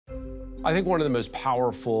I think one of the most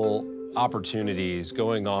powerful opportunities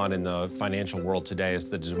going on in the financial world today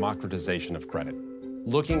is the democratization of credit.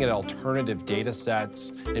 Looking at alternative data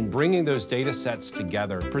sets and bringing those data sets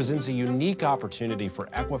together presents a unique opportunity for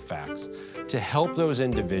Equifax to help those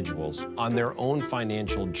individuals on their own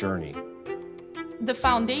financial journey. The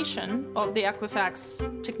foundation of the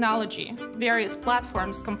Equifax technology, various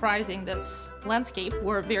platforms comprising this landscape,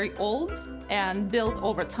 were very old and built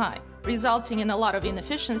over time, resulting in a lot of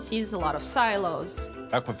inefficiencies, a lot of silos.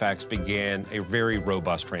 Equifax began a very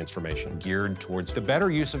robust transformation geared towards the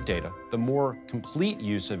better use of data, the more complete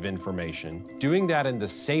use of information, doing that in the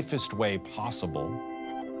safest way possible.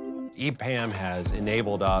 EPAM has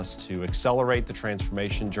enabled us to accelerate the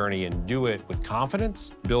transformation journey and do it with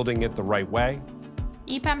confidence, building it the right way.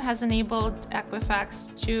 EPAM has enabled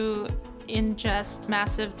Equifax to ingest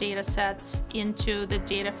massive data sets into the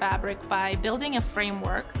data fabric by building a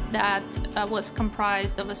framework that was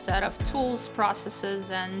comprised of a set of tools, processes,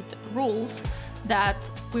 and rules that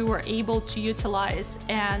we were able to utilize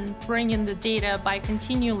and bring in the data by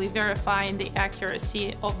continually verifying the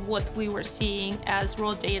accuracy of what we were seeing as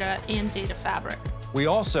raw data in data fabric. We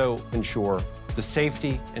also ensure the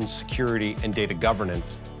safety and security and data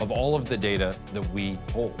governance of all of the data that we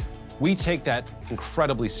hold. We take that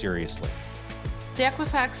incredibly seriously. The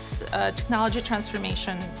Equifax technology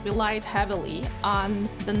transformation relied heavily on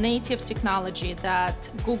the native technology that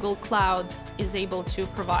Google Cloud is able to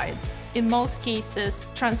provide. In most cases,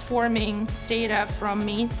 transforming data from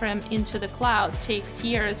mainframe into the cloud takes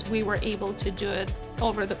years. We were able to do it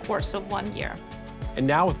over the course of 1 year. And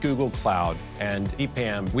now with Google Cloud and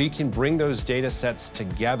EPAM, we can bring those data sets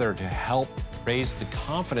together to help raise the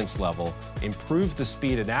confidence level, improve the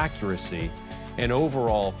speed and accuracy, and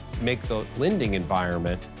overall make the lending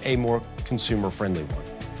environment a more consumer-friendly one.